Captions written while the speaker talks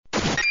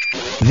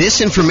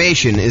This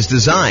information is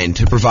designed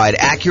to provide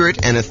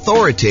accurate and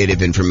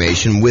authoritative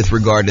information with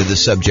regard to the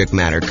subject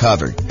matter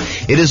covered.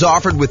 It is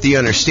offered with the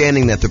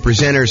understanding that the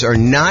presenters are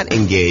not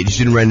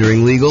engaged in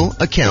rendering legal,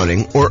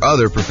 accounting, or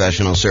other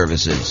professional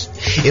services.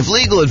 If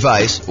legal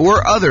advice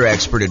or other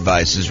expert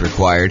advice is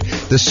required,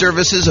 the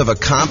services of a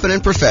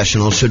competent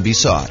professional should be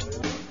sought.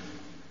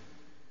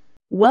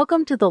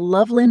 Welcome to the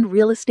Loveland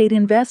Real Estate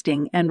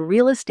Investing and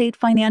Real Estate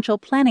Financial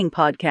Planning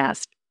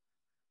Podcast.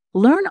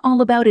 Learn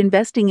all about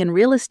investing in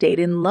real estate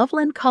in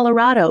Loveland,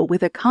 Colorado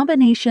with a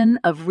combination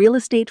of real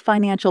estate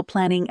financial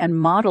planning and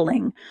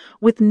modeling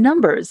with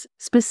numbers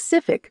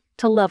specific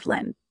to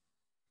Loveland.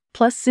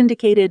 Plus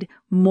syndicated,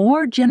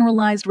 more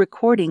generalized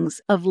recordings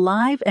of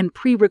live and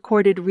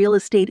pre-recorded real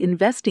estate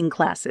investing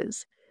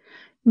classes.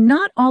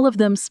 Not all of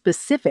them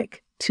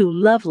specific to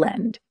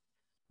Loveland.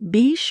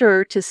 Be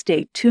sure to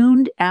stay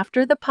tuned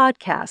after the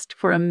podcast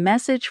for a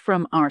message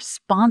from our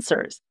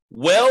sponsors.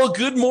 Well,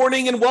 good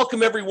morning and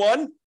welcome,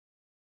 everyone.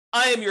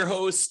 I am your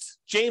host,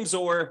 James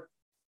Orr,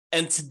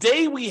 and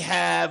today we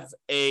have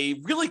a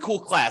really cool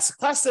class, a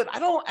class that I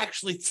don't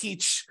actually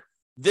teach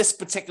this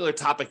particular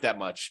topic that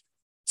much.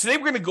 Today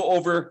we're going to go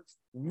over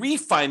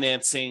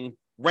refinancing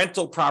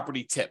rental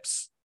property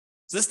tips.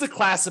 So this is the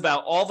class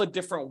about all the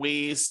different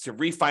ways to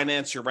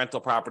refinance your rental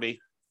property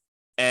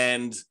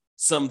and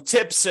some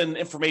tips and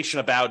information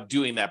about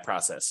doing that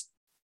process.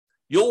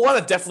 You'll want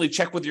to definitely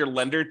check with your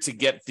lender to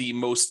get the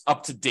most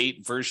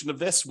up-to-date version of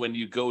this when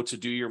you go to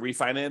do your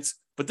refinance.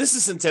 But this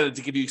is intended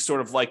to give you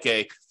sort of like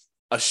a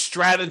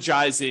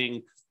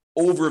strategizing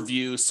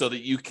overview so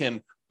that you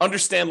can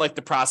understand like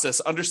the process,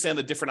 understand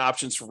the different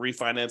options for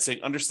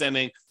refinancing,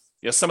 understanding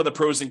some of the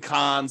pros and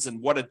cons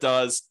and what it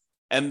does,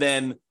 and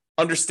then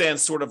understand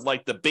sort of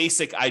like the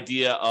basic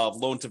idea of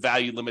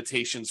loan-to-value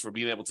limitations for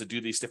being able to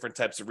do these different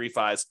types of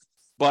refis.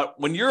 But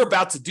when you're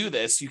about to do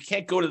this, you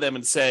can't go to them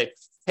and say,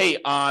 hey,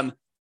 on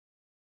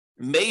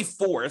May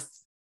 4th,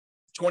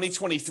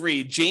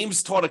 2023,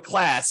 James taught a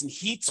class and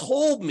he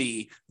told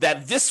me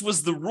that this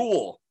was the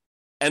rule.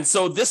 And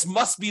so this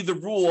must be the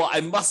rule.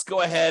 I must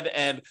go ahead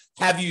and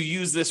have you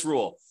use this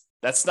rule.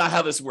 That's not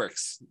how this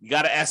works. You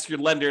got to ask your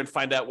lender and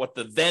find out what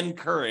the then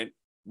current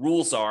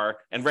rules are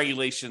and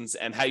regulations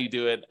and how you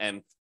do it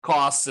and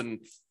costs and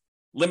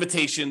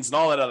limitations and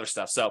all that other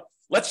stuff. So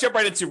let's jump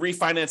right into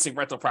refinancing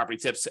rental property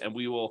tips and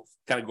we will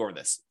kind of go over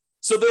this.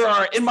 So there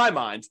are, in my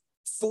mind,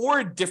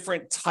 4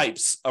 different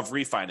types of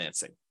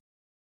refinancing.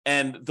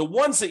 And the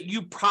ones that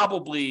you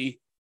probably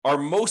are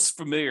most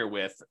familiar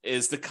with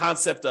is the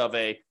concept of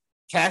a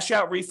cash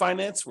out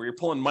refinance where you're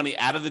pulling money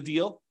out of the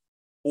deal,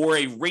 or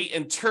a rate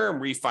and term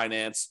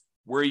refinance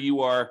where you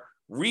are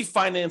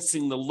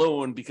refinancing the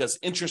loan because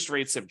interest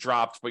rates have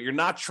dropped, but you're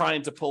not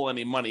trying to pull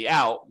any money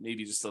out,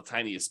 maybe just the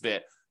tiniest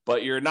bit,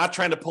 but you're not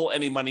trying to pull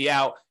any money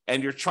out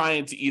and you're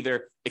trying to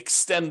either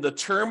extend the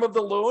term of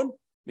the loan.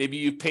 Maybe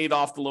you've paid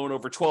off the loan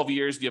over 12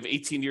 years, you have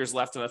 18 years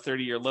left on a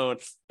 30-year loan,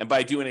 and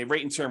by doing a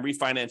rate and term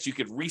refinance, you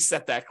could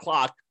reset that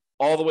clock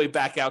all the way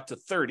back out to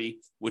 30,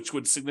 which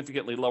would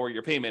significantly lower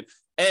your payment.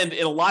 And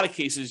in a lot of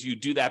cases, you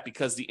do that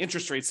because the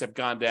interest rates have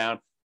gone down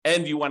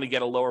and you want to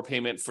get a lower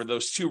payment for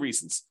those 2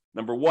 reasons.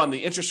 Number 1,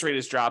 the interest rate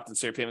has dropped and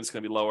so your payment's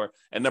going to be lower.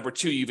 And number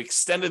 2, you've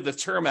extended the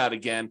term out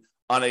again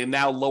on a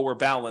now lower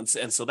balance,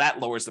 and so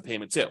that lowers the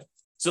payment too.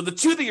 So the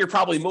 2 that you're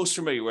probably most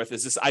familiar with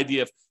is this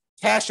idea of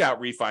cash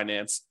out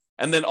refinance,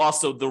 and then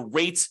also the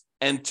rate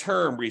and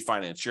term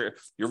refinance. You're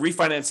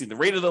refinancing the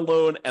rate of the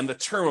loan and the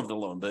term of the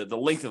loan, the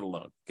length of the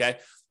loan, okay?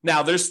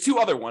 Now, there's 2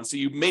 other ones that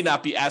you may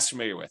not be as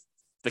familiar with.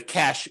 The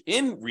cash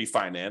in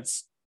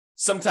refinance.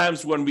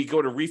 Sometimes when we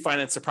go to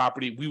refinance a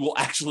property, we will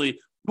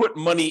actually put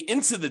money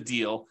into the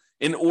deal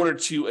in order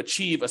to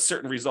achieve a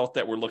certain result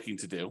that we're looking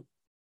to do,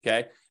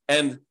 okay?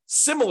 And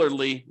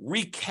similarly,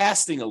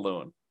 recasting a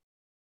loan.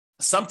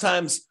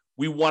 Sometimes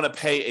we want to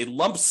pay a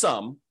lump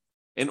sum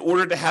in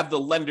order to have the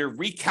lender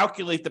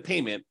recalculate the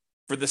payment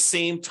for the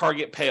same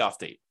target payoff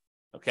date,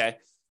 okay?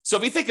 So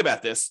if you think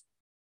about this,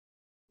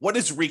 what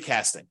is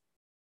recasting?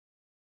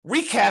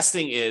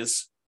 Recasting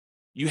is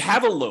you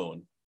have a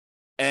loan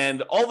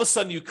and all of a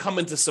sudden you come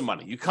into some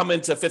money. You come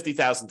into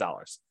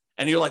 $50,000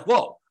 and you're like,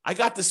 whoa, I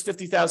got this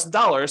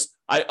 $50,000.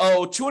 I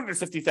owe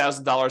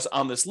 $250,000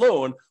 on this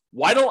loan.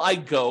 Why don't I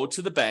go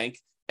to the bank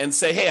and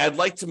say, hey, I'd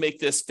like to make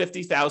this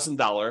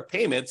 $50,000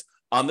 payment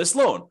on this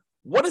loan?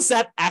 What does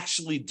that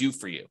actually do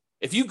for you?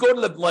 If you go to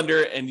the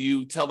lender and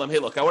you tell them, hey,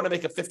 look, I want to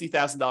make a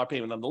 $50,000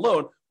 payment on the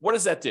loan, what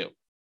does that do?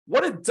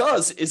 What it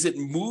does is it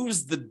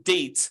moves the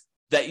date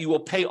that you will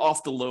pay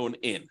off the loan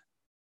in.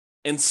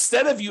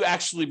 Instead of you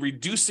actually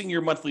reducing your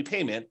monthly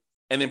payment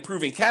and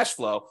improving cash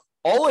flow,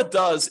 all it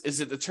does is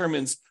it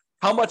determines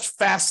how much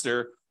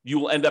faster you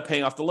will end up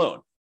paying off the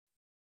loan.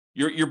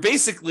 You're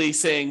basically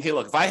saying, hey,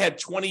 look, if I had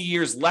 20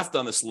 years left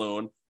on this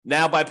loan,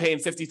 now by paying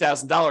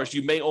 $50,000,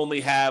 you may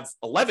only have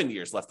 11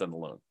 years left on the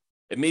loan.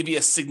 It may be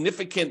a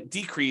significant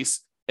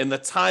decrease in the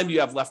time you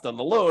have left on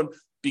the loan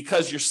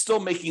because you're still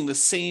making the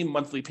same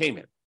monthly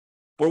payment.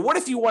 But what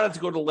if you wanted to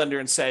go to the lender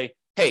and say,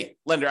 hey,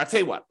 lender, I'll tell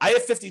you what, I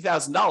have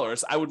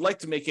 $50,000. I would like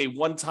to make a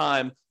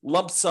one-time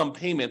lump sum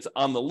payment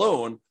on the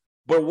loan.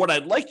 But what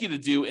I'd like you to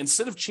do,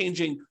 instead of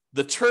changing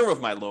the term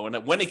of my loan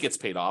and when it gets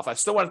paid off, I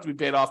still want it to be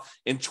paid off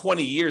in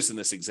 20 years in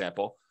this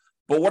example.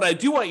 But what I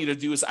do want you to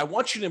do is I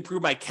want you to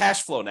improve my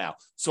cash flow now.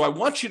 So I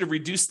want you to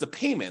reduce the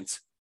payment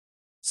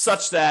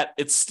such that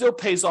it still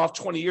pays off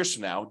 20 years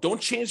from now.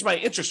 Don't change my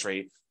interest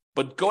rate,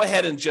 but go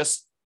ahead and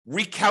just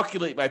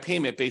recalculate my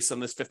payment based on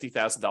this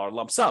 $50,000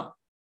 lump sum.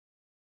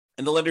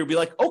 And the lender will be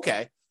like,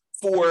 okay,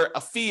 for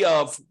a fee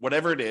of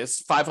whatever it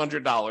is,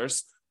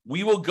 $500,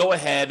 we will go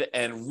ahead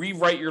and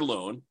rewrite your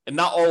loan. And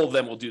not all of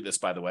them will do this,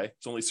 by the way.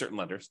 It's only certain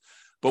lenders.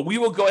 But we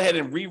will go ahead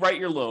and rewrite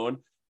your loan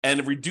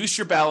and reduce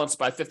your balance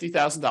by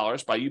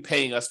 $50,000 by you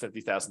paying us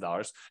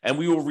 $50,000. And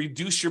we will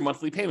reduce your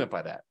monthly payment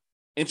by that.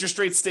 Interest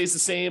rate stays the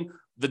same.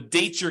 The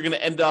date you're going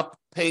to end up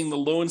paying the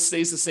loan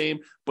stays the same,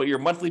 but your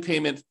monthly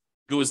payment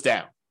goes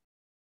down.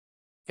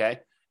 Okay?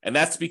 And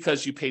that's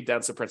because you paid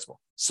down some principal.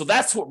 So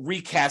that's what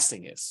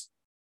recasting is.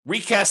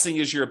 Recasting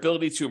is your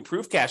ability to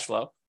improve cash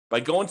flow by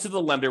going to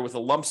the lender with a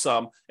lump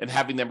sum and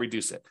having them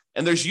reduce it.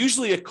 And there's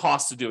usually a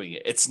cost to doing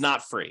it. It's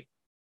not free.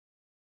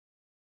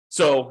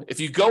 So if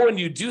you go and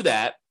you do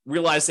that,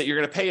 realize that you're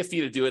going to pay a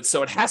fee to do it.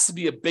 So it has to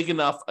be a big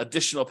enough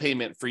additional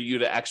payment for you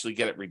to actually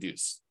get it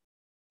reduced.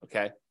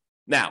 Okay.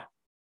 Now,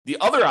 the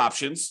other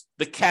options,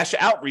 the cash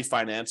out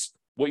refinance,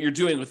 what you're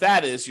doing with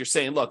that is you're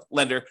saying, look,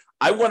 lender,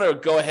 I want to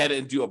go ahead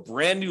and do a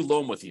brand new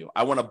loan with you.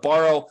 I want to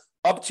borrow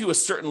up to a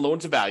certain loan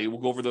to value. We'll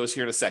go over those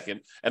here in a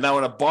second. And I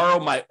want to borrow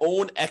my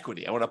own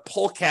equity. I want to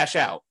pull cash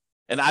out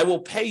and I will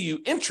pay you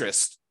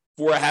interest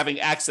for having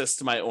access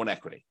to my own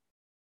equity.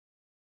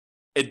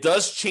 It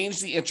does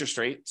change the interest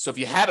rate. So if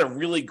you had a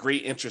really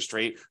great interest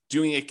rate,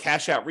 doing a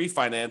cash out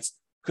refinance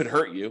could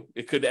hurt you.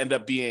 It could end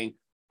up being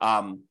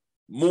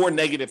more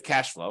negative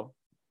cash flow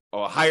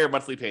or a higher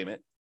monthly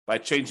payment by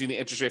changing the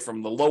interest rate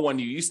from the low one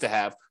you used to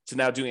have to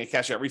now doing a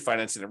cash out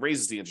refinance, and it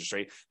raises the interest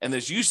rate. And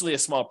there's usually a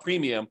small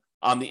premium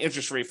on the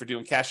interest rate for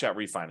doing cash out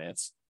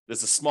refinance.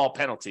 There's a small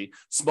penalty,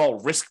 small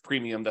risk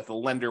premium that the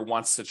lender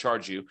wants to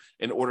charge you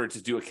in order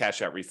to do a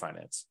cash out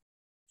refinance.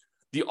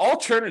 The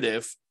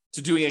alternative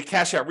to doing a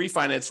cash out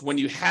refinance, when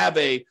you have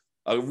a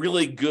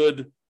really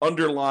good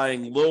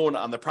underlying loan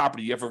on the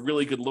property, you have a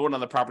really good loan on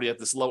the property at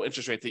this low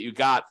interest rate that you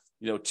got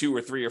 2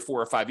 or 3 or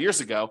 4 or 5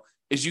 years ago,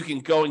 is you can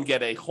go and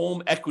get a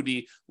home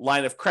equity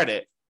line of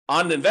credit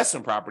on an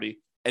investment property,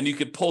 and you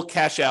could pull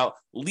cash out,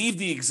 leave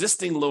the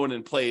existing loan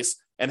in place,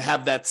 and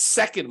have that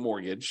second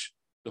mortgage,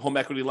 the home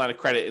equity line of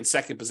credit, in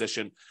second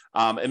position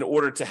in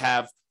order to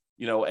have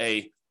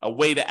a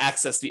way to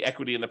access the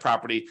equity in the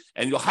property.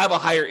 And you'll have a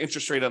higher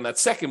interest rate on that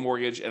second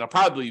mortgage, and it'll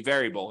probably be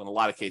variable in a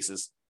lot of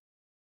cases.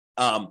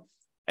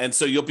 And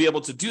so you'll be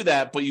able to do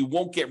that, but you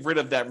won't get rid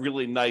of that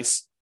really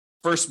nice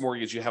first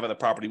mortgage you have on the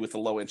property with a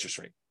low interest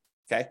rate.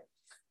 Okay.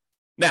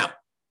 Now,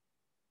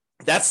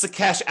 that's the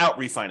cash out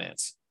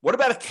refinance. What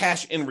about a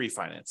cash in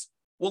refinance?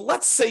 Well,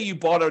 let's say you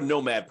bought a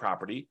nomad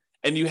property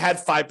and you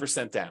had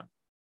 5% down,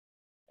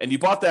 and you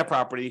bought that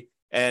property,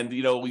 and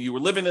you were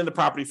living in the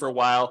property for a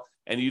while,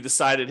 and you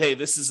decided, hey,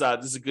 this is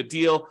a good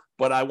deal,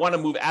 but I want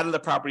to move out of the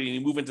property, and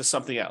you move into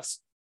something else.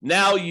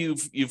 Now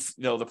you've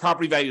the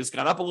property value has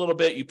gone up a little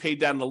bit. You paid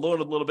down the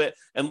loan a little bit,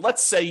 and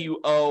let's say you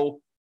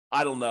owe,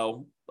 I don't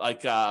know,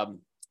 like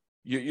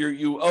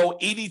you owe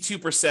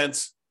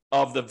 82%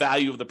 of the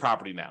value of the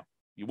property now.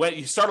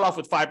 You started off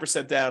with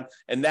 5% down,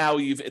 and now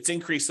it's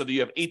increased so that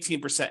you have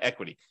 18%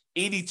 equity,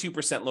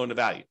 82% loan to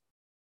value.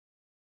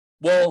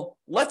 Well,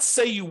 let's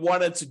say you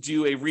wanted to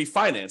do a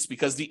refinance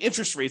because the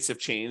interest rates have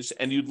changed,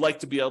 and you'd like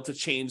to be able to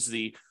change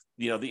the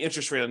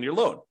interest rate on your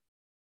loan.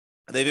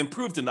 They've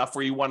improved enough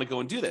where you want to go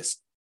and do this,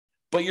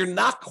 but you're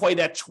not quite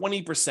at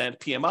 20%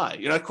 PMI.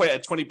 You're not quite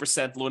at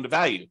 20% loan to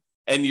value,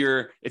 and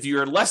if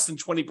you're less than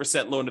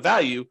 20% loan to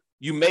value,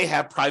 you may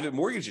have private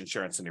mortgage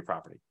insurance in your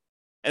property.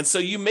 And so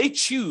you may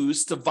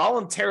choose to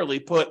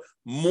voluntarily put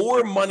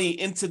more money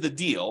into the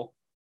deal,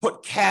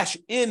 put cash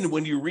in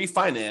when you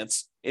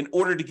refinance in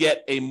order to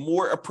get a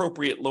more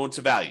appropriate loan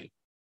to value,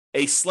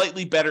 a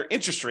slightly better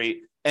interest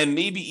rate, and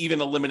maybe even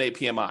eliminate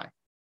PMI.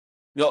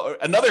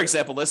 Another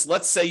example is,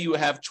 let's say you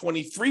have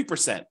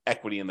 23%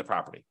 equity in the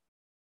property.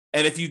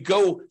 And if you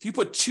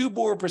put 2%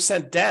 more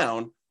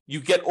down, you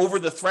get over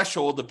the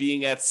threshold of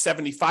being at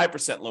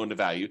 75% loan to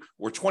value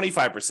or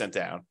 25%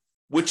 down,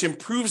 which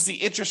improves the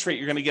interest rate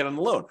you're going to get on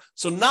the loan.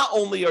 So not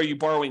only are you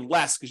borrowing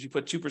less because you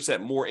put 2%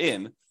 more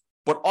in,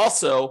 but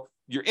also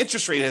your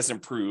interest rate has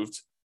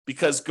improved,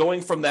 because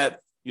going from that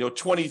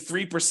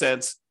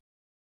 23%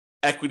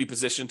 equity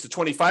position to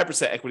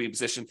 25% equity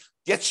position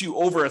gets you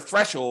over a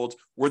threshold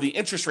where the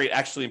interest rate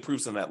actually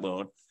improves on that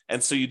loan.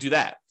 And so you do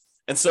that.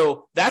 And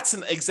so that's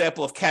an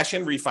example of cash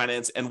in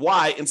refinance, and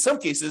why in some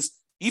cases,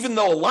 even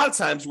though a lot of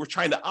times we're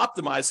trying to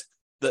optimize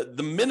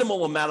the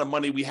minimal amount of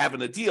money we have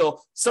in a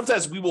deal,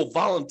 sometimes we will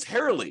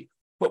voluntarily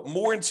put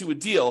more into a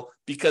deal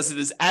because it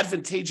is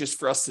advantageous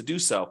for us to do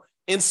so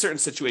in certain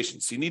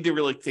situations. So you need to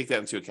really take that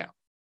into account.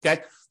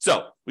 Okay.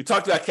 So we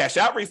talked about cash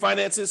out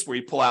refinances where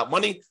you pull out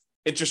money.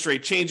 interest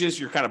rate changes,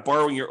 you're kind of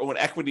borrowing your own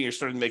equity, you're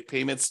starting to make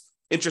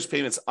interest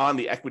payments on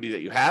the equity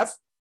that you have.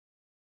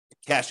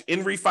 Cash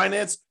in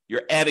refinance,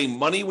 you're adding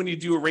money when you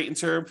do a rate and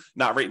term,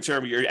 not rate and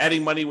term. You're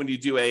adding money when you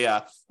do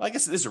I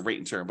guess it is a rate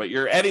and term, but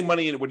you're adding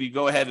money when you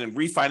go ahead and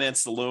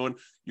refinance the loan.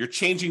 You're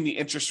changing the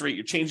interest rate.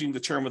 You're changing the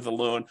term of the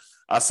loan.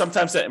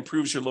 Sometimes that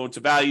improves your loan to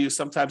value.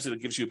 Sometimes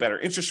it gives you a better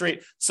interest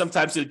rate.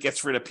 Sometimes it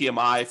gets rid of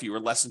PMI if you were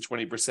less than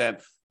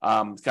 20%,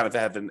 kind of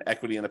have an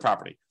equity in the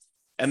property.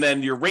 And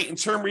then your rate and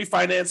term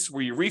refinance,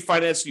 where you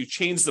refinance, you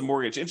change the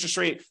mortgage interest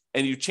rate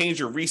and you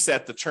change or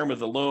reset the term of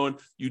the loan.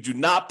 You do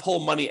not pull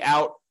money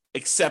out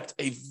except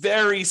a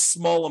very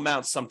small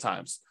amount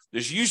sometimes.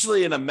 There's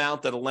usually an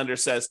amount that a lender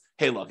says,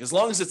 hey, look, as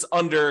long as it's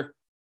under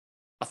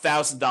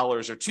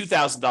 $1,000 or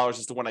 $2,000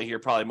 is the one I hear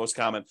probably most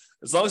common.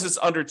 As long as it's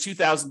under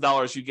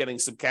 $2,000, you're getting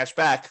some cash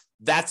back,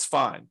 that's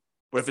fine.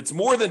 But if it's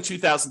more than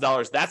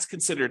 $2,000, that's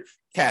considered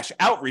cash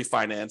out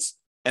refinance,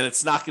 and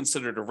it's not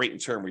considered a rate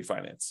and term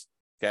refinance,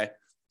 okay?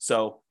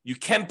 So you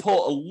can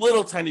pull a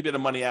little tiny bit of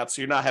money out,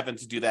 so you're not having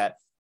to do that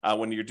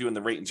when you're doing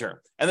the rate and term.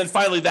 And then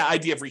finally, that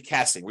idea of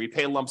recasting, where you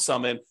pay a lump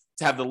sum in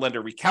to have the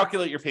lender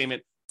recalculate your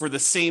payment for the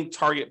same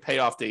target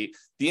payoff date.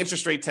 The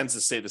interest rate tends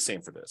to stay the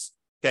same for this.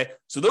 Okay,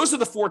 so those are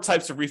the 4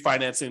 types of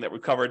refinancing that we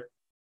covered.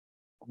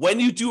 When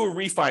you do a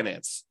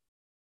refinance,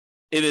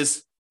 it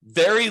is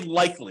very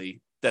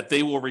likely that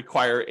they will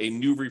require a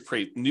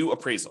new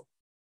appraisal.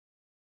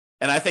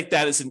 And I think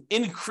that is an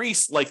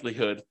increased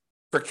likelihood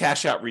for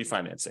cash out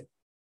refinancing.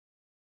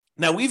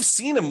 Now, we've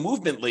seen a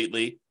movement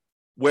lately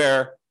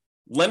where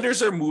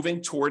lenders are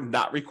moving toward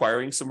not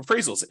requiring some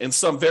appraisals in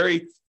some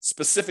very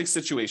specific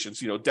situations.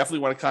 Definitely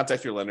want to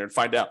contact your lender and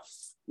find out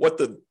what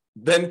the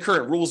then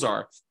current rules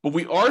are. But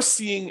we are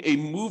seeing a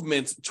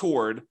movement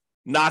toward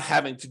not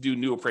having to do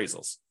new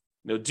appraisals.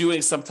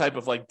 Doing some type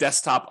of like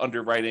desktop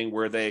underwriting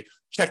where they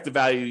check the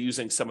value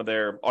using some of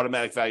their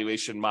automatic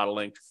valuation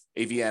modeling,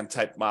 AVM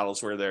type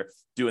models where they're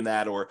doing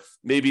that. Or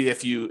maybe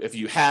if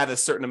you had a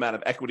certain amount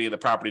of equity in the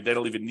property, they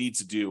don't even need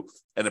to do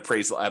an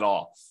appraisal at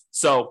all.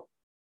 So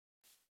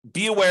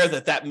be aware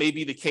that may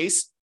be the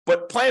case,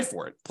 but plan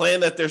for it. Plan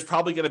that there's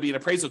probably going to be an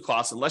appraisal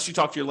cost unless you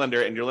talk to your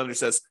lender and your lender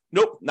says,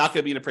 nope, not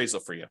going to be an appraisal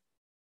for you.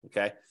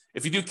 Okay.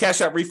 If you do cash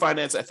out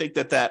refinance, I think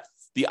that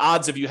the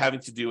odds of you having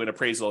to do a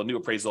new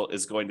appraisal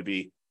is going to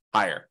be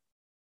higher.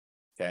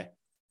 Okay.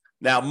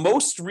 Now,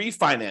 most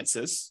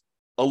refinances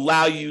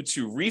allow you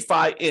to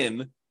refi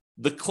in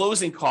the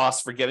closing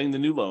costs for getting the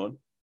new loan.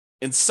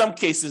 In some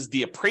cases,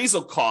 the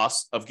appraisal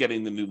costs of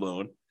getting the new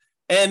loan.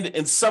 And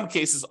in some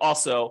cases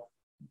also,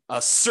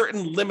 a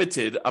certain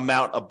limited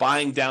amount of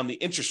buying down the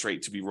interest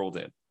rate to be rolled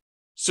in.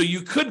 So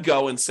you could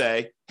go and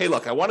say, hey,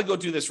 look, I want to go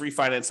do this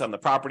refinance on the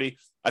property.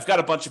 I've got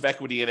a bunch of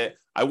equity in it.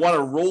 I want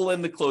to roll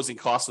in the closing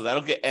costs, so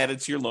that'll get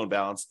added to your loan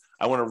balance.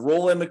 I want to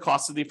roll in the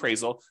cost of the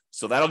appraisal,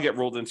 so that'll get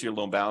rolled into your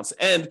loan balance.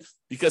 And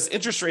because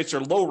interest rates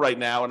are low right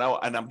now, and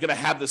I'm going to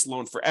have this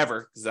loan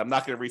forever because I'm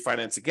not going to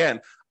refinance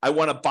again, I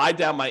want to buy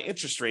down my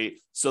interest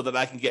rate so that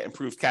I can get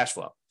improved cash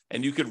flow.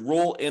 And you could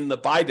roll in the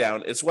buy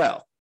down as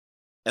well.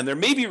 And there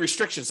may be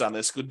restrictions on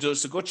this,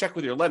 so go check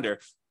with your lender.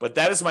 But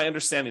that is my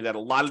understanding that a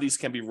lot of these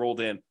can be rolled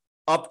in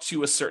up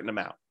to a certain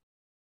amount.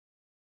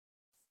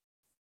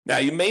 Now,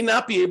 you may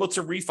not be able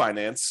to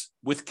refinance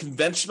with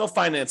conventional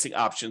financing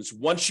options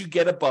once you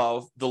get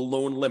above the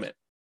loan limit.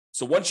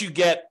 So once you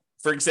get,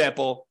 for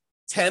example,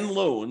 10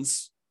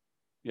 loans,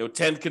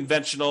 10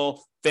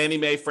 conventional Fannie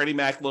Mae, Freddie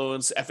Mac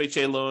loans,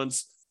 FHA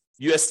loans,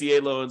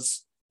 USDA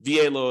loans,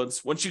 VA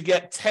loans, once you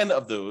get 10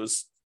 of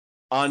those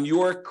on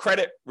your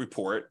credit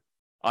report,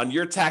 on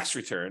your tax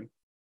return,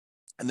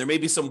 and there may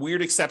be some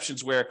weird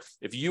exceptions where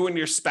if you and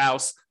your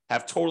spouse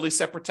have totally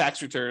separate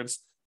tax returns,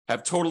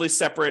 have totally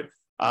separate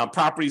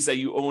properties that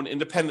you own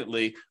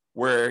independently,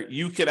 where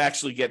you can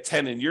actually get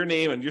 10 in your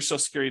name and your social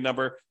security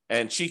number,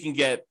 and she can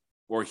get,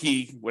 or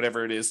he,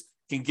 whatever it is,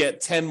 can get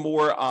 10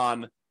 more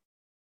on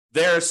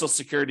their social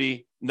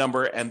security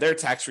number and their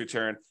tax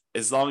return,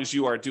 as long as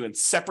you are doing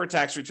separate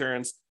tax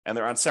returns and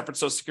they're on separate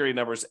social security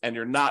numbers and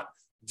you're not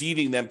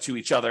deeding them to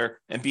each other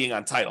and being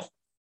on title.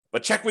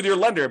 But check with your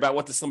lender about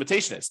what this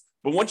limitation is.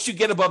 But once you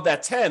get above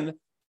that 10,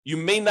 you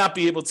may not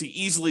be able to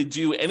easily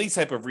do any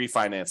type of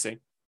refinancing,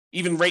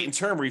 even rate and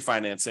term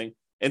refinancing,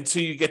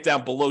 until you get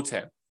down below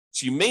 10.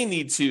 So you may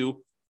need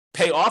to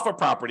pay off a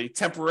property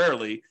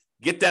temporarily,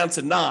 get down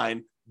to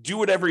 9, do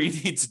whatever you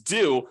need to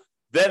do,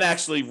 then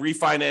actually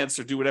refinance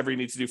or do whatever you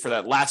need to do for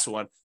that last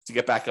one to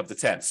get back up to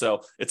 10.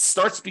 So it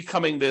starts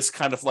becoming this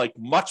kind of like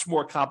much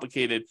more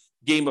complicated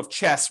game of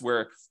chess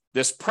where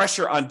there's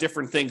pressure on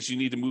different things you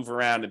need to move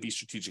around and be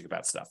strategic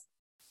about stuff.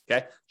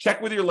 Okay. Check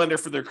with your lender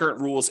for their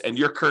current rules and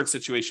your current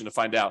situation to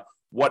find out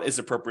what is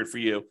appropriate for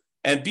you,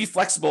 and be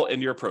flexible in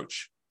your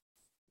approach.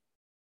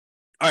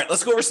 All right,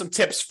 let's go over some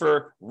tips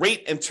for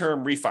rate and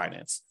term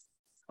refinance.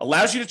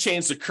 Allows you to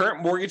change the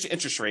current mortgage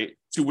interest rate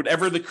to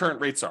whatever the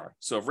current rates are.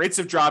 So if rates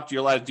have dropped,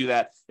 you're allowed to do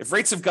that. If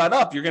rates have gone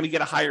up, you're going to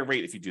get a higher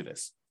rate if you do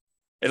this.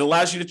 It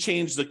allows you to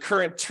change the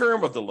current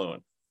term of the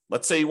loan.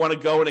 Let's say you want to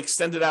go and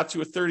extend it out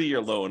to a 30-year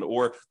loan,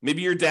 or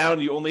maybe you're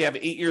down, you only have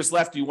 8 years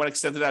left, you want to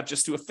extend it out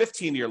just to a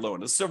 15-year loan.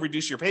 It'll still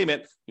reduce your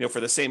payment, for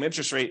the same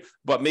interest rate,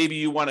 but maybe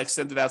you want to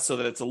extend it out so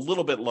that it's a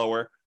little bit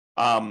lower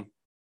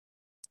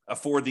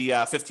for the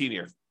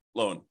 15-year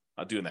loan,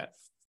 doing that.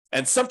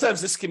 And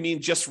sometimes this can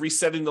mean just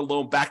resetting the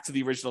loan back to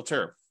the original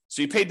term.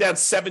 So you paid down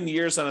 7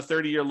 years on a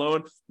 30-year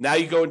loan. Now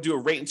you go and do a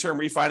rate and term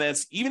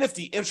refinance. Even if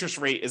the interest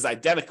rate is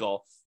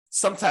identical,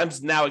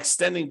 sometimes now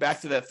extending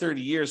back to that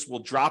 30 years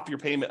will drop your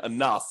payment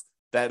enough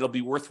that it'll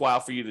be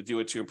worthwhile for you to do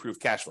it to improve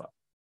cash flow.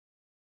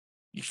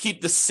 You keep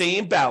the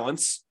same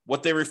balance,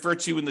 what they refer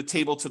to in the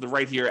table to the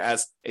right here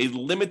as a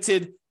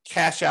limited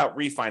cash out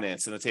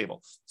refinance in the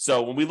table.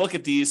 So when we look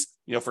at these,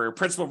 for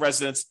principal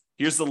residence,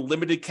 here's the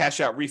limited cash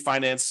out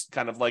refinance,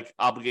 kind of like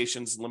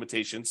obligations and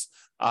limitations.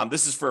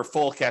 This is for a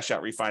full cash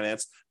out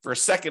refinance. For a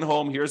second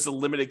home, here's the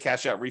limited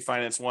cash out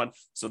refinance one.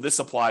 So this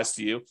applies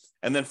to you.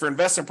 And then for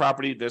investment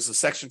property, there's a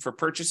section for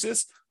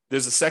purchases.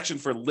 There's a section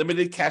for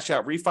limited cash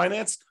out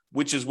refinance,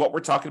 which is what we're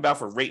talking about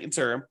for rate and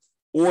term.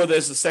 Or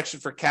there's a section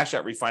for cash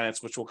out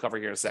refinance, which we'll cover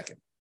here in a second.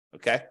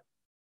 Okay.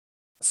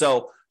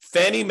 So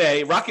Fannie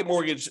Mae, Rocket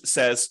Mortgage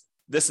says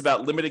this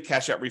about limited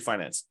cash out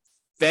refinance.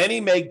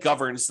 Fannie Mae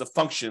governs the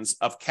functions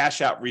of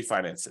cash out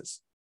refinances.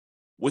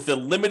 With a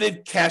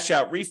limited cash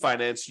out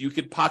refinance, you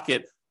could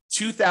pocket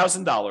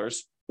 $2,000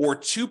 or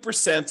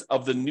 2%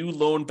 of the new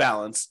loan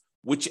balance,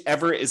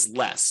 whichever is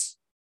less.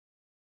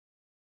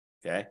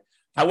 Okay.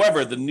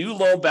 However, the new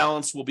loan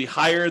balance will be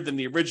higher than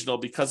the original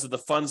because of the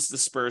funds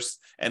dispersed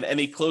and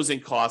any closing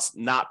costs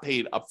not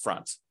paid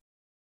upfront.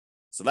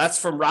 So that's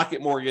from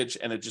Rocket Mortgage,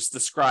 and it just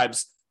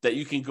describes that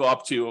you can go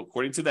up to,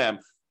 according to them,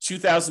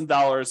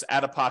 $2,000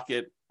 out of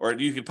pocket, or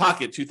you can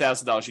pocket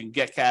 $2,000. You can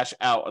get cash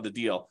out of the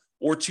deal,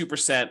 or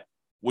 2%,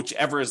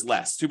 whichever is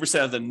less,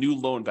 2% of the new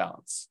loan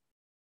balance.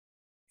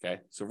 Okay,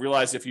 so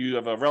realize if you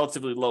have a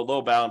relatively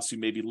low balance, you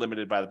may be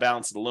limited by the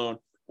balance of the loan,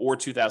 or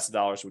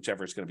 $2,000,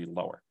 whichever is going to be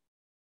lower.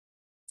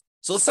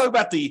 So let's talk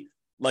about the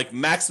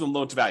maximum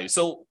loan to value.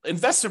 So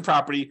investment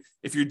property,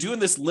 if you're doing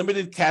this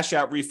limited cash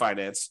out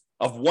refinance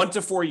of 1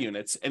 to 4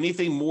 units,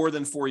 anything more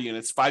than 4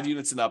 units, 5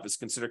 units and up is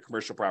considered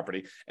commercial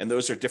property. And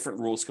those are different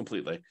rules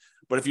completely.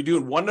 But if you're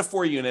doing 1 to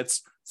 4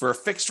 units for a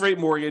fixed rate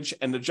mortgage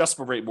and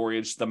adjustable rate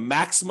mortgage, the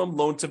maximum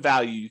loan to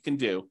value you can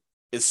do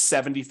is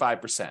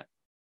 75%.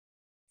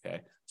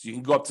 Okay. So you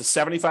can go up to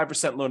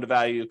 75% loan to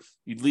value.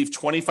 You'd leave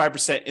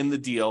 25% in the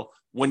deal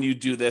when you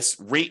do this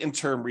rate and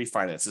term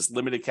refinance, this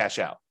limited cash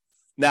out.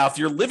 Now, if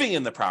you're living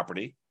in the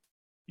property,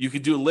 you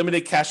could do a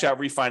limited cash out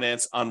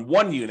refinance on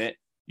 1 unit.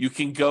 You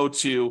can go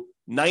to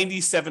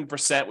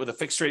 97% with a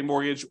fixed rate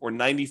mortgage or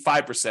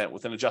 95%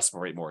 with an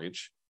adjustable rate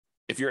mortgage.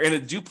 If you're in a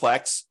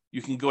duplex,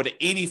 you can go to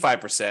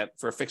 85%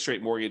 for a fixed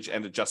rate mortgage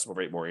and adjustable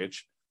rate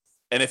mortgage.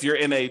 And if you're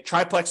in a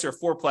triplex or a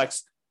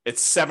fourplex,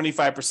 it's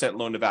 75%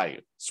 loan to value,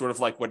 sort of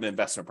like what an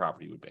investment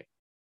property would be.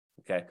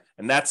 Okay.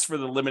 And that's for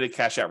the limited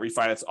cash out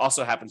refinance.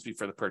 Also happens to be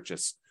for the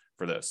purchase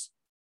for those.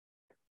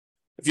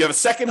 If you have a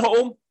second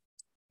home,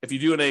 if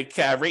you're doing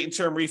a rate and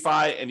term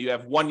refi and you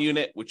have 1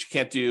 unit, which you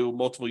can't do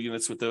multiple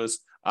units with those,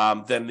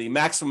 then the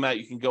maximum amount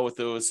you can go with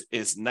those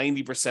is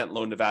 90%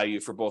 loan to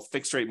value for both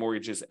fixed rate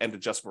mortgages and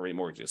adjustable rate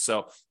mortgages.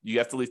 So you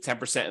have to leave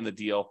 10% in the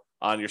deal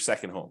on your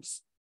second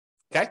homes.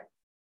 Okay.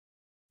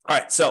 All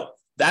right. So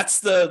that's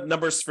the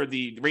numbers for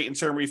the rate and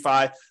term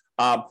refi.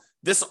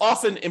 This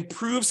often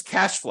improves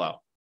cash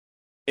flow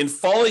in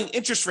falling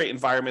interest rate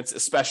environments,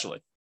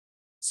 especially.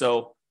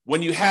 So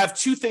when you have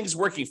 2 things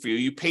working for you,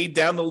 you paid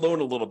down the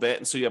loan a little bit,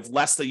 and so you have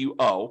less that you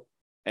owe,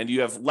 and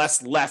you have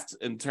less left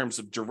in terms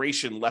of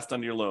duration left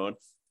on your loan.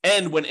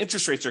 And when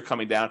interest rates are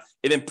coming down,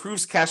 it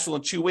improves cash flow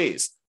in 2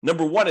 ways.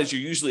 Number one is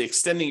you're usually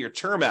extending your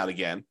term out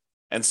again,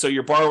 and so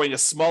you're borrowing a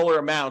smaller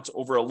amount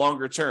over a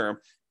longer term.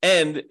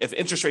 And if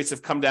interest rates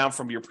have come down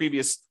from your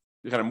previous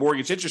kind of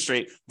mortgage interest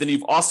rate, then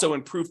you've also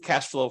improved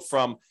cash flow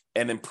from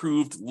an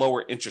improved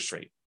lower interest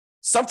rate.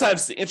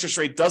 Sometimes the interest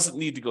rate doesn't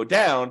need to go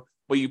down,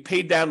 but you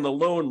paid down the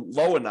loan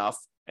low enough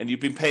and you've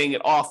been paying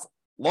it off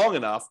long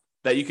enough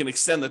that you can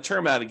extend the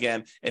term out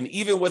again. And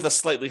even with a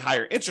slightly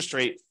higher interest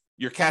rate,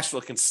 your cash flow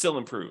can still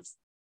improve.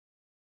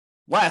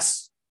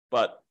 Less,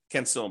 but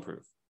can still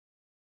improve.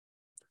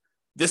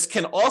 This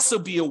can also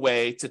be a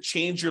way to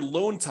change your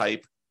loan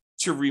type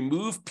to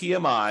remove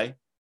PMI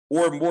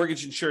or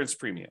mortgage insurance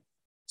premium.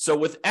 So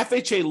with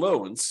FHA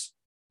loans,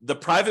 the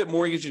private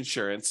mortgage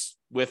insurance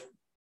with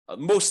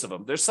most of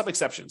them, there's some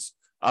exceptions,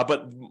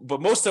 but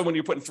most of them when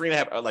you're putting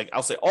 3.5%,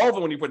 I'll say all of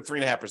them when you're putting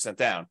 3.5%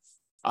 down,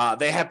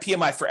 they have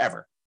PMI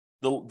forever.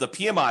 The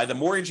PMI, the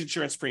mortgage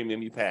insurance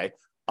premium you pay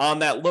on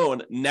that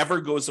loan never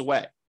goes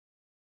away.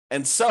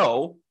 And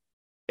so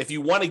if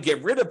you want to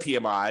get rid of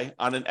PMI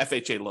on an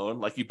FHA loan,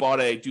 like you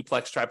bought a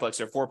duplex, triplex,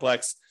 or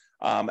fourplex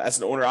as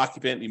an owner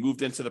occupant, you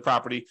moved into the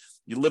property,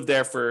 you lived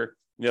there for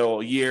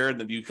a year, and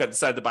then you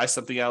decide to buy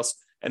something else.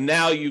 And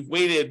now you've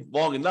waited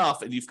long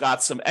enough and you've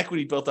got some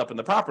equity built up in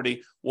the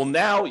property. Well,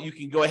 now you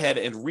can go ahead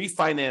and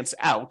refinance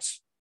out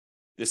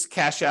this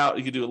cash out.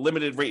 You can do a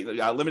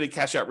limited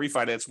cash out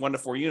refinance, 1 to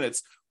 4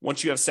 units,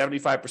 once you have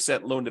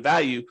 75% loan to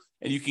value,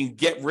 and you can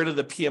get rid of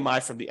the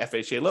PMI from the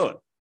FHA loan.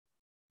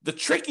 The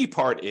tricky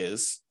part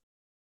is,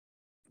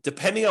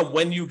 depending on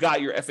when you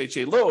got your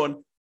FHA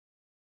loan,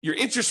 your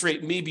interest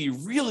rate may be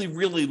really,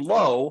 really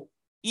low,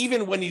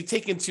 even when you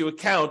take into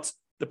account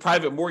the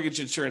private mortgage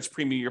insurance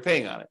premium you're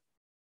paying on it.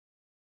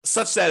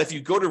 Such that if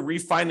you go to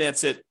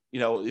refinance it,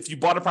 if you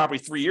bought a property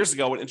 3 years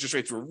ago when interest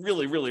rates were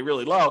really, really,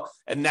 really low,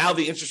 and now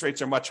the interest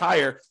rates are much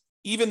higher,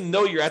 even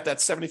though you're at that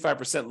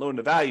 75% loan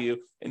to value,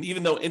 and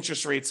even though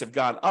interest rates have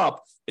gone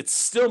up, it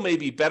still may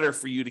be better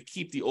for you to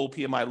keep the old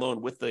PMI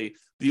loan with the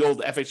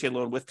old FHA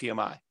loan with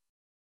PMI.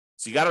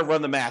 So you got to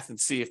run the math and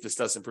see if this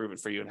does improve it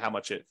for you and how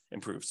much it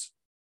improves.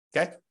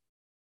 Okay?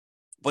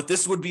 But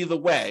this would be the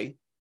way,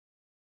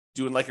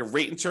 doing like a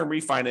rate and term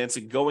refinance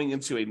and going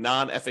into a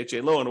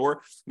non-FHA loan,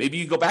 or maybe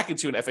you go back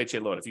into an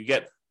FHA loan. If you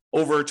get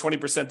over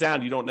 20%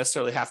 down, you don't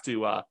necessarily have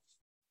to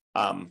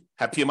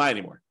have PMI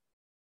anymore.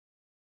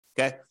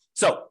 Okay?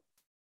 So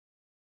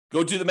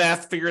go do the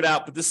math, figure it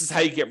out, but this is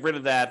how you get rid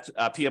of that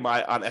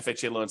PMI on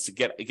FHA loans to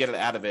get it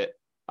out of it,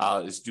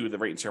 is do the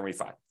rate and term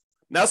refi.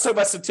 Now let's talk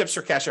about some tips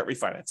for cash out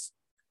refinance.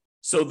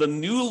 So the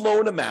new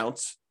loan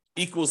amount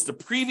equals the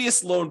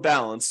previous loan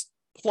balance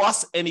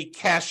plus any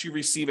cash you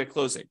receive at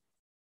closing.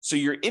 So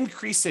you're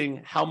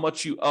increasing how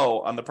much you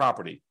owe on the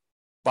property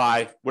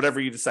by whatever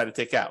you decide to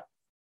take out.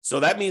 So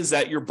that means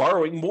that you're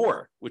borrowing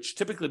more, which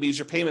typically means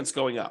your payment's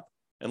going up,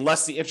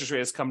 unless the interest rate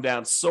has come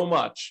down so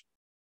much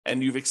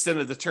and you've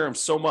extended the term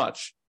so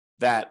much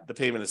that the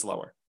payment is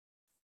lower.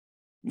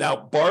 Now,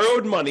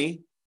 borrowed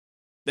money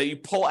that you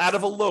pull out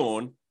of a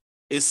loan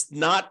is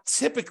not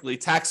typically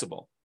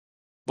taxable,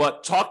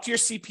 but talk to your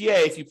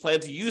CPA if you plan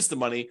to use the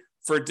money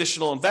for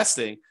additional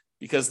investing,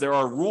 because there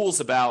are rules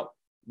about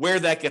where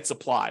that gets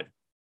applied.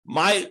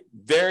 My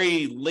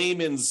very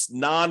layman's,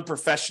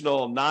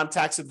 non-professional,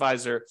 non-tax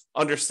advisor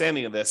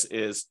understanding of this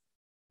is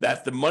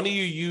that the money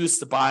you use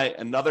to buy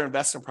another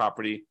investment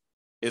property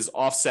is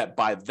offset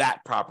by that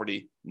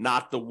property,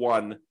 not the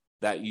one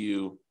that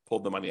you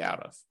pulled the money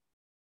out of.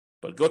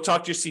 But go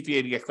talk to your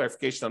CPA to get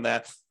clarification on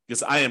that,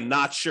 because I am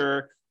not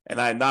sure, and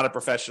I am not a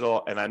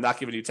professional, and I'm not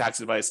giving you tax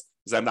advice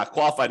because I'm not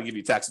qualified to give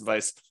you tax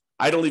advice.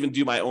 I don't even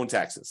do my own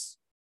taxes.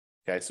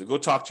 Okay, so go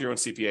talk to your own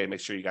CPA and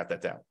make sure you got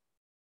that down.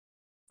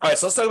 All right,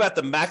 so let's talk about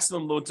the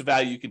maximum loan to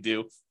value you can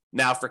do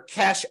now for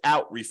cash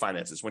out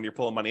refinances when you're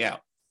pulling money out.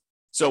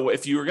 So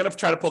if you were going to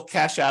try to pull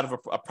cash out of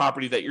a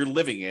property that you're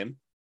living in,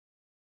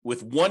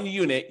 with one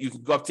unit, you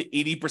can go up to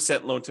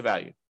 80% loan to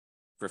value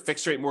for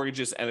fixed rate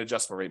mortgages and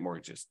adjustable rate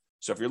mortgages.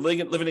 So if you're living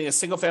in a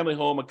single family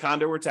home, a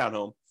condo or a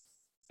townhome,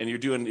 and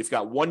if you've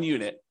got one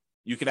unit,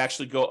 you can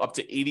actually go up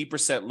to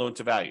 80% loan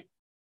to value.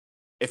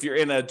 If you're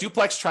in a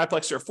duplex,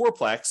 triplex, or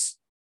fourplex,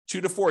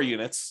 2 to 4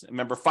 units,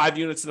 remember 5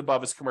 units and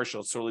above is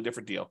commercial, it's a totally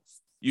different deal.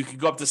 You can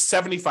go up to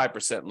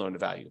 75% loan to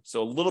value.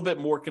 So a little bit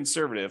more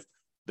conservative.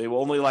 They will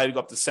only allow you to go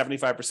up to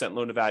 75%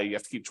 loan to value. You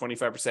have to keep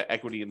 25%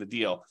 equity in the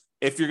deal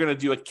if you're going to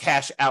do a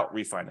cash out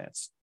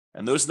refinance.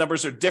 And those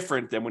numbers are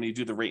different than when you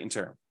do the rate and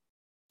term.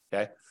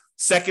 Okay.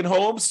 Second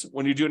homes,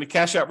 when you're doing a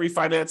cash out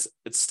refinance,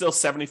 it's still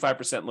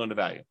 75% loan to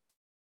value.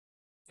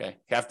 Okay.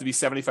 You have to be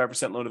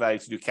 75% loan to value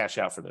to do cash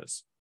out for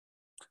those.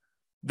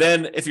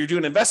 Then if you're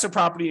doing investment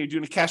property, you're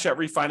doing a cash out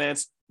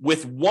refinance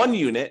with one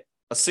unit,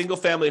 a single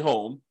family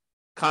home,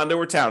 condo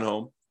or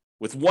townhome,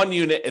 with one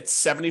unit, it's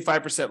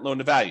 75% loan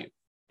to value.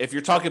 If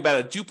you're talking about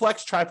a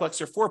duplex, triplex,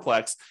 or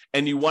fourplex,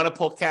 and you want to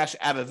pull cash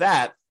out of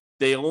that,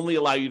 they only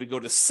allow you to go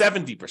to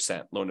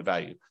 70% loan to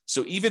value.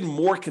 So even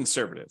more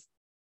conservative.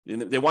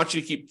 They want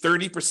you to keep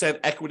 30%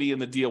 equity in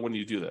the deal when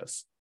you do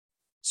this.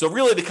 So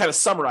really, to kind of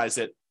summarize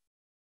it,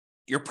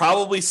 you're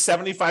probably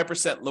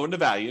 75% loan to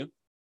value,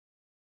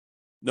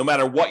 no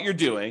matter what you're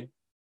doing,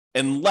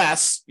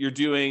 unless you're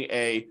doing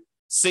a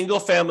single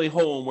family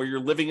home where you're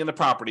living in the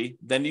property,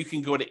 then you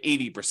can go to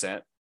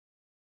 80%.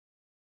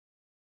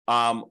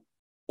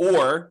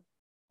 Or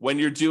when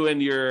you're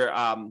doing your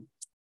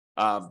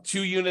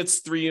 2 units,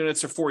 3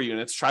 units, or 4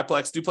 units,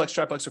 triplex, duplex,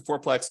 triplex, or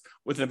fourplex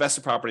with an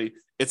investment property,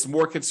 it's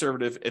more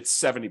conservative. It's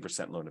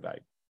 70% loan to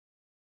value.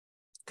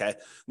 Okay.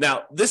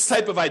 Now, this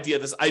type of idea,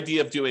 this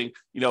idea of doing,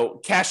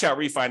 cash out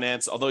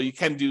refinance, although you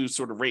can do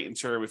sort of rate and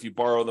term if you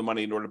borrow the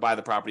money in order to buy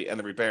the property and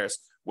the repairs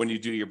when you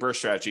do your burst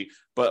strategy.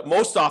 But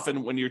most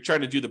often when you're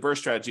trying to do the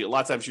burst strategy, a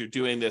lot of times you're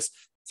doing this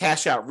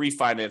cash out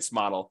refinance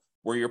model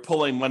where you're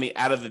pulling money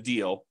out of the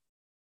deal.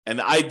 And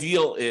the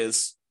ideal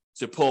is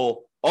to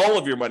pull all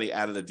of your money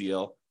out of the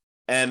deal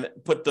and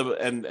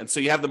and so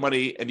you have the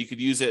money and you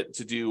could use it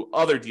to do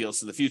other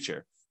deals in the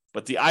future.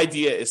 But the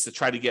idea is to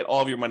try to get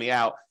all of your money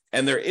out.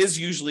 And there is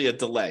usually a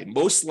delay.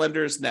 Most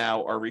lenders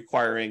now are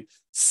requiring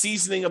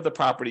seasoning of the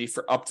property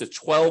for up to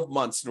 12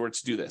 months in order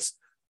to do this.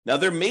 Now,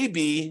 there may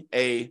be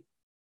a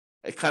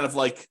kind of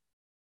like,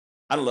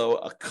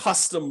 a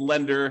custom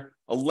lender,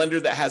 a lender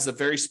that has a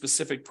very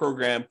specific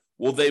program.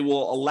 Well, they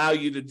will allow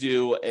you to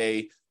do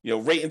a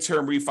rate and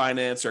term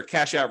refinance or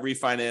cash out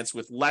refinance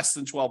with less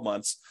than 12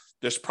 months.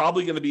 There's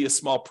probably going to be a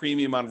small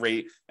premium on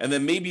rate. And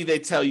then maybe they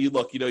tell you,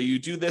 look, you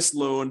do this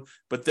loan,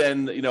 but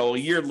then, a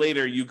year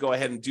later, you go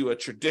ahead and do a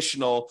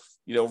traditional,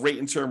 rate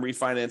and term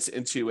refinance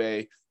into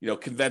a,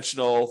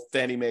 conventional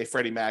Fannie Mae,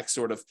 Freddie Mac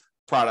sort of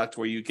product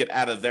where you get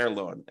out of their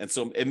loan. And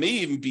so it may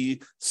even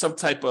be some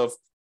type of,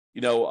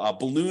 a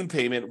balloon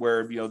payment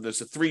where,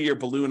 there's a 3-year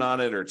balloon on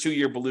it or a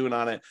 2-year balloon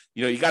on it.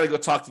 You got to go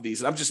talk to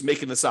these. And I'm just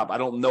making this up. I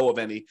don't know of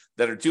any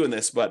that are doing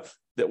this, but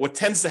what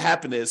tends to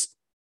happen is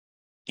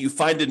you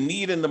find a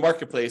need in the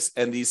marketplace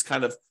and these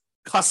kind of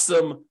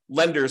custom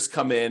lenders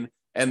come in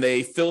and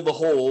they fill the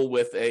hole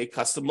with a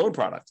custom loan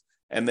product.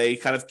 And they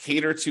kind of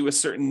cater to a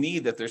certain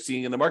need that they're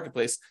seeing in the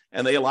marketplace.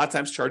 And they a lot of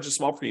times charge a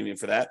small premium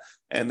for that.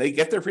 And they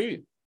get their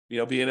premium,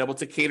 being able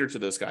to cater to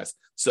those guys.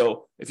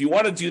 So if you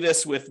want to do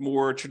this with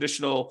more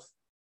traditional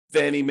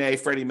Fannie Mae,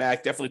 Freddie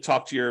Mac, definitely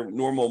talk to your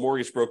normal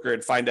mortgage broker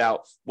and find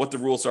out what the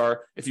rules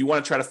are. If you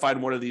want to try to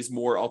find one of these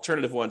more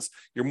alternative ones,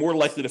 you're more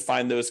likely to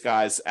find those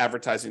guys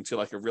advertising to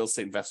like a real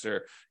estate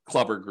investor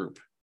club or group.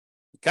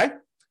 Okay.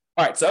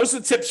 All right. So those are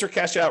the tips for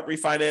cash out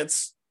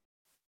refinance.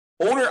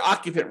 Owner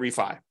occupant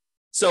refi.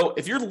 So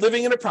if you're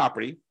living in a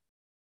property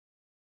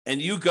and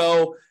you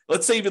go,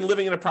 let's say you've been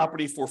living in a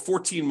property for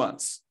 14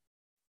 months,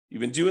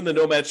 you've been doing the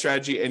nomad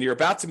strategy and you're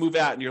about to move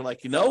out and you're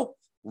like,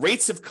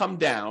 rates have come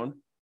down,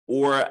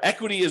 or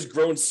equity has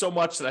grown so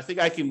much that I think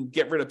I can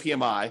get rid of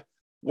PMI.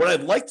 What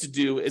I'd like to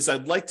do is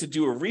I'd like to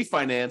do a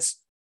refinance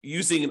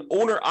using an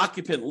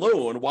owner-occupant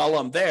loan while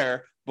I'm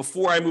there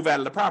before I move out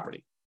of the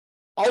property.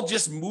 I'll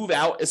just move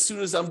out as soon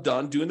as I'm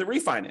done doing the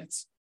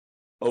refinance.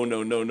 Oh,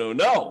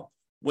 no.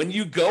 When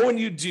you go and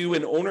you do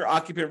an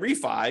owner-occupant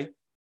refi,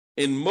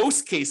 in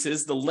most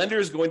cases, the lender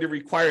is going to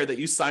require that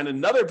you sign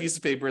another piece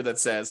of paper that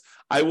says,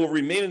 I will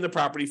remain in the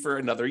property for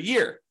another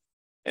year.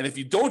 And if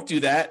you don't do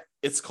that,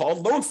 it's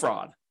called loan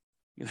fraud.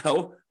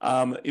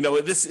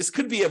 This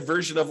could be a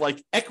version of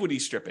like equity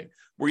stripping,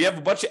 where you have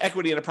a bunch of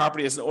equity in a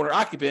property as an owner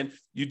occupant.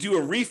 You do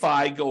a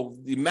refi,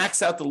 you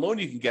max out the loan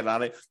you can get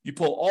on it. You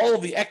pull all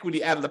of the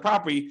equity out of the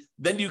property.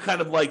 Then you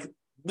kind of like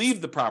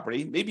leave the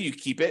property. Maybe you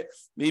keep it.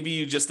 Maybe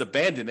you just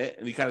abandon it.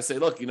 And you kind of say,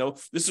 look,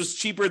 this was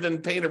cheaper than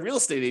paying a real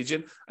estate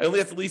agent. I only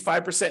have to leave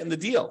 5% in the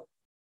deal.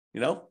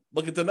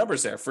 Look at the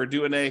numbers there for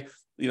doing a,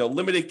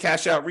 limited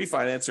cash out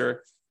refinance,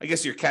 or I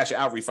guess your cash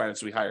out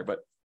refinance will be higher, but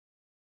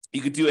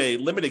you could do a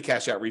limited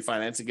cash out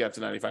refinance and get up to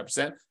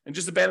 95% and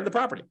just abandon the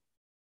property.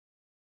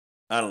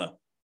 I don't know.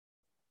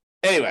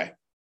 Anyway,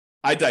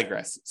 I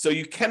digress. So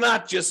you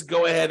cannot just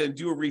go ahead and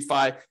do a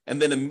refi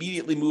and then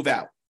immediately move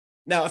out.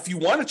 Now, if you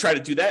want to try to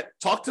do that,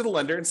 talk to the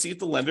lender and see if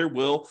the lender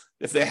will,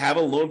 if they have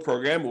a loan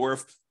program, or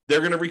if they're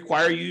going to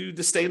require you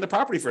to stay in the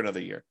property for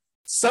another year.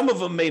 Some of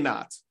them may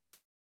not.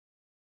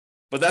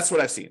 But that's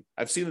what I've seen.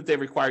 I've seen that they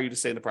require you to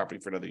stay in the property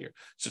for another year.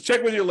 So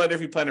check with your lender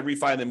if you plan to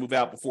refi and then move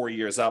out before a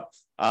year is up.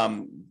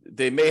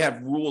 They may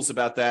have rules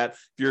about that.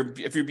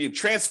 If you're being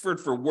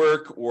transferred for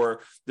work,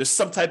 or there's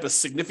some type of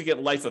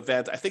significant life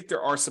event, I think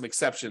there are some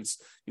exceptions.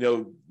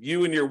 You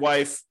and your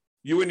wife,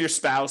 you and your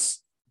spouse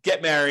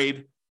get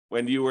married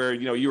when you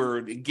were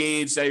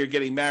engaged, now you're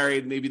getting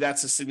married. Maybe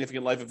that's a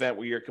significant life event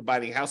where you're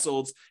combining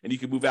households and you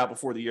can move out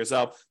before the year's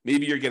up.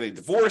 Maybe you're getting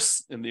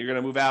divorced and you're going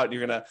to move out and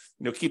you're going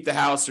to, keep the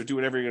house or do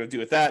whatever you're going to do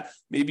with that.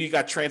 Maybe you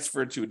got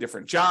transferred to a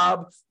different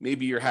job.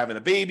 Maybe you're having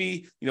a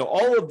baby.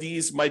 All of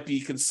these might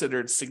be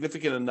considered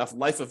significant enough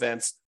life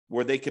events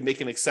where they can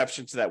make an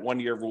exception to that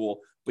 1-year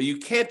rule. But you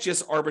can't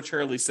just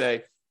arbitrarily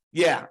say,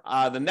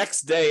 the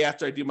next day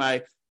after I do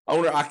my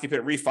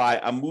owner-occupant refi,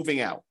 I'm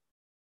moving out.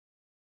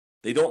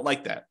 They don't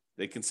like that.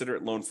 They consider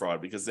it loan fraud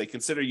because they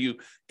consider you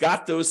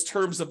got those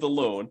terms of the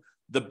loan,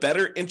 the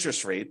better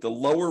interest rate, the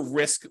lower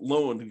risk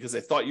loan, because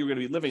they thought you were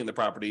going to be living in the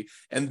property,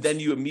 and then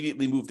you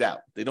immediately moved out.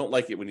 They don't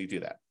like it when you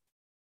do that.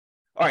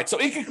 All right, so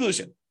in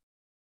conclusion,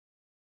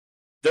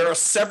 there are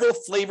several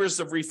flavors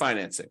of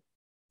refinancing: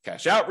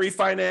 cash out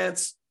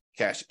refinance,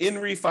 cash in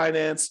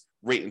refinance,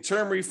 rate and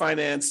term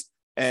refinance,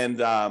 and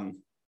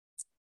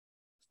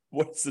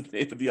what's the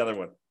name of the other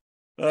one?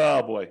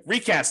 Oh boy,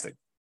 recasting.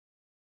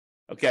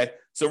 Okay,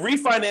 so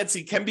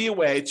refinancing can be a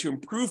way to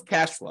improve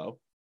cash flow.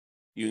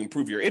 You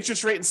improve your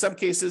interest rate in some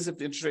cases. If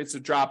the interest rates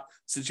have dropped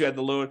since you had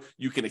the loan,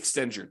 you can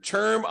extend your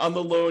term on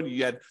the loan.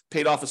 You had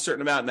paid off a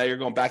certain amount. Now you're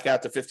going back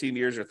out to 15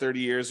 years or 30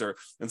 years, or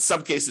in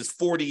some cases,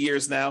 40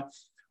 years now.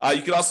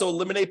 You can also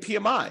eliminate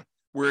PMI,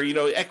 where,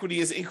 equity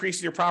is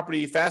increasing your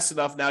property fast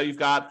enough. Now you've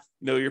got,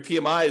 your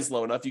PMI is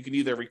low enough. You can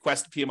either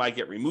request PMI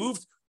get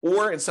removed,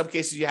 or in some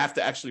cases, you have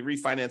to actually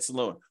refinance the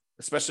loan,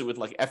 especially with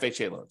like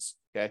FHA loans.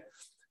 Okay.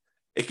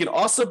 It can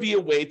also be a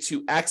way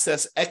to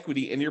access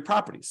equity in your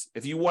properties.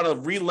 If you want to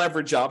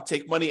re-leverage up,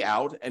 take money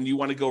out, and you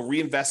want to go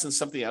reinvest in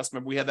something else.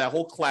 Remember, we had that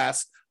whole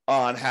class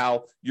on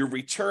how your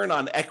return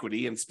on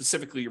equity, and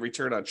specifically your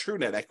return on true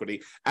net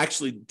equity,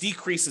 actually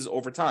decreases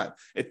over time.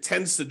 It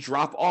tends to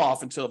drop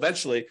off until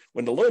eventually,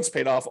 when the loan's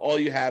paid off, all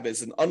you have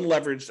is an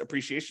unleveraged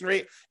appreciation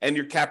rate and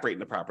your cap rate in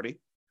the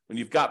property. When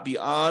you've got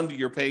beyond,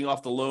 you're paying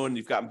off the loan,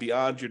 you've gotten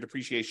beyond your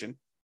depreciation,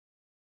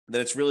 then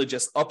it's really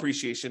just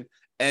appreciation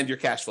and your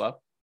cash flow.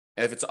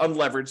 And if it's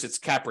unleveraged, it's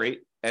cap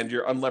rate and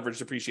your unleveraged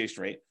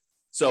depreciation rate.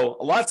 So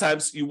a lot of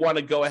times you want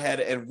to go ahead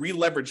and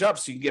re-leverage up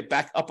so you can get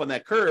back up on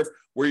that curve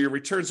where your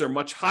returns are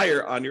much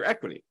higher on your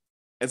equity.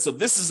 And so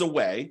this is a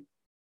way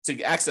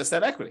to access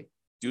that equity,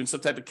 doing some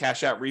type of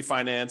cash out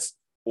refinance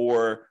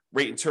or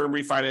rate and term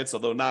refinance,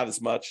 although not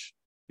as much.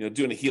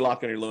 Doing a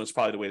HELOC on your loan is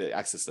probably the way to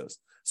access those.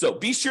 So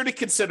be sure to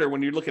consider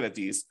when you're looking at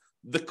these,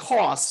 the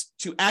cost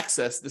to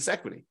access this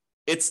equity.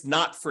 It's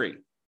not free.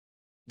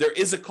 There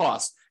is a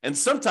cost. And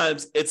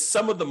sometimes it's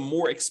some of the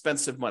more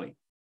expensive money.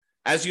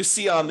 As you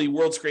see on the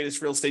World's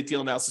Greatest Real Estate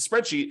Deal Analysis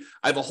spreadsheet,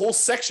 I have a whole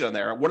section on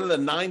there. One of the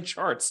 9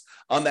 charts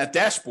on that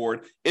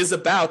dashboard is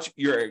about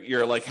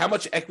your like how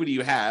much equity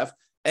you have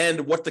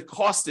and what the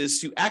cost is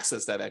to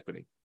access that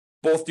equity.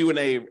 Both doing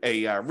a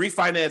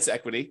refinance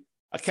equity,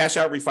 a cash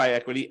out refi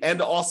equity,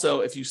 and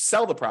also if you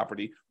sell the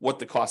property, what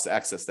the cost to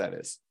access that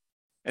is.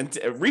 And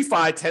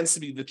refi tends to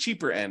be the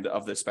cheaper end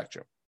of the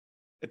spectrum.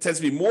 It tends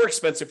to be more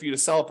expensive for you to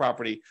sell a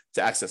property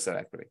to access that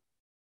equity.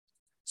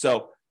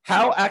 So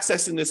how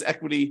accessing this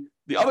equity,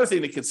 the other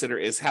thing to consider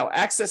is how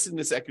accessing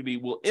this equity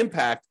will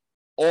impact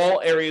all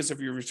areas of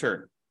your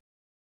return.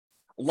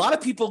 A lot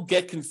of people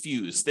get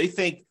confused. They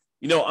think,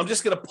 I'm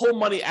just going to pull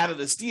money out of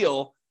this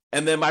deal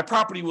and then my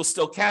property will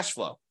still cash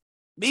flow.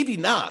 Maybe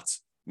not.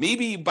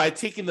 Maybe by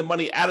taking the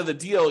money out of the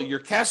deal, your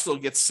cash flow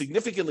gets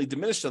significantly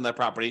diminished on that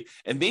property,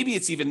 and maybe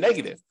it's even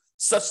negative,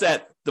 such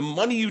that the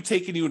money you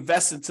take and you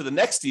invest into the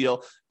next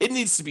deal, it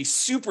needs to be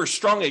super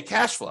strong at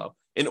cash flow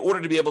in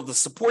order to be able to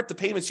support the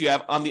payments you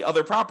have on the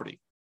other property.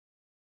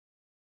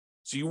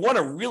 So you want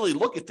to really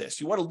look at this.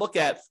 You want to look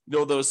at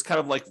those kind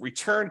of like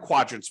return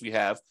quadrants we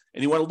have,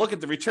 and you want to look at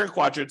the return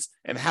quadrants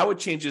and how it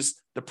changes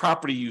the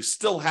property you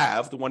still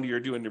have, the one you're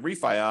doing the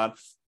refi on,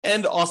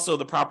 and also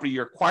the property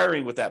you're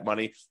acquiring with that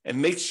money,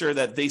 and make sure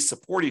that they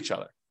support each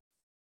other.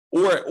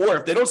 Or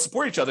if they don't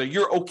support each other,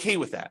 you're okay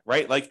with that,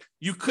 right? Like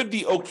you could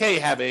be okay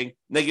having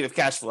negative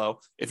cash flow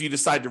if you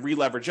decide to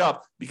re-leverage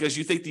up because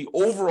you think the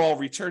overall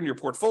return in your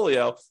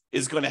portfolio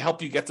is going to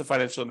help you get to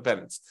financial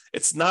independence.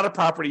 It's not a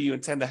property you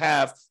intend to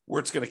have where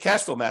it's going to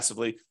cash flow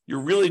massively.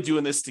 You're really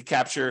doing this to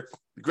capture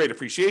the great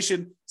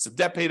appreciation, some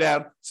debt pay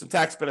down, some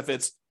tax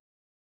benefits,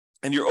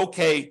 and you're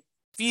okay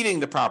feeding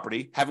the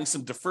property, having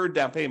some deferred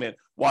down payment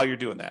while you're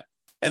doing that.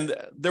 And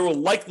there will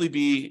likely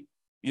be,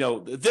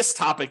 this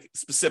topic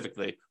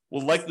specifically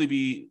will likely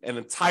be an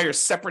entire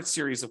separate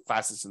series of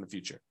classes in the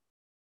future.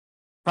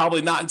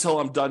 Probably not until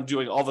I'm done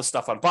doing all the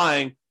stuff on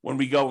buying when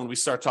we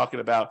start talking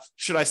about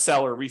should I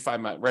sell or refi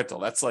my rental.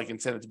 That's like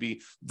intended to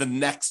be the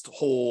next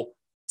whole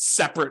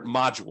separate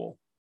module,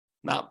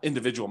 not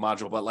individual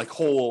module, but like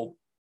whole,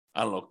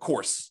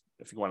 course,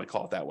 if you want to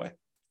call it that way.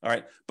 All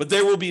right. But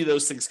there will be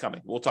those things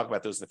coming. We'll talk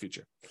about those in the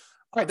future. All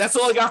right. That's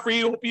all I got for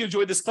you. Hope you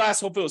enjoyed this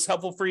class. Hope it was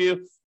helpful for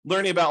you,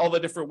 learning about all the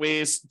different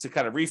ways to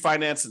kind of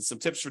refinance and some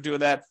tips for doing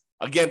that.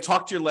 Again,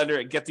 talk to your lender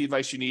and get the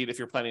advice you need if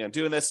you're planning on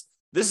doing this.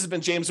 This has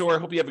been James Orr.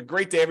 Hope you have a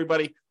great day,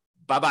 everybody.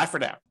 Bye-bye for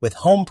now. With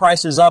home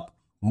prices up,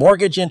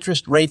 mortgage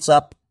interest rates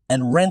up,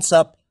 and rents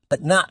up,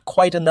 but not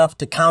quite enough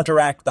to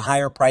counteract the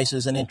higher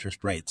prices and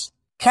interest rates.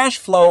 Cash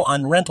flow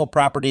on rental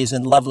properties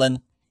in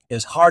Loveland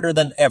is harder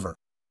than ever.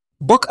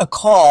 Book a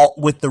call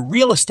with the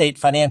Real Estate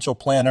Financial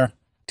Planner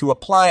to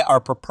apply our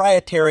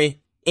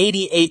proprietary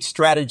 88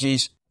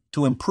 strategies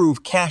to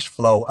improve cash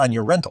flow on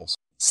your rentals.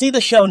 See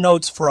the show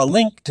notes for a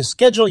link to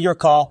schedule your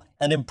call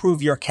and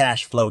improve your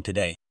cash flow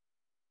today.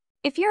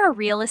 If you're a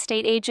real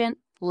estate agent,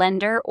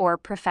 lender, or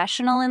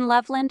professional in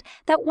Loveland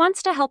that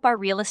wants to help our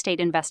real estate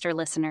investor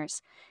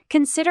listeners,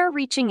 consider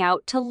reaching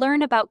out to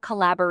learn about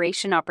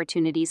collaboration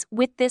opportunities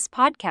with this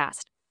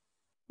podcast.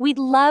 We'd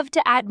love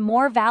to add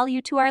more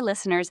value to our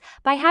listeners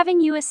by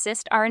having you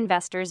assist our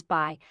investors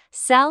buy,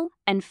 sell,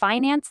 and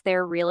finance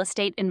their real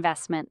estate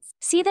investments.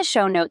 See the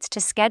show notes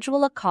to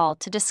schedule a call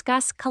to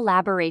discuss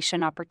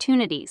collaboration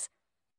opportunities.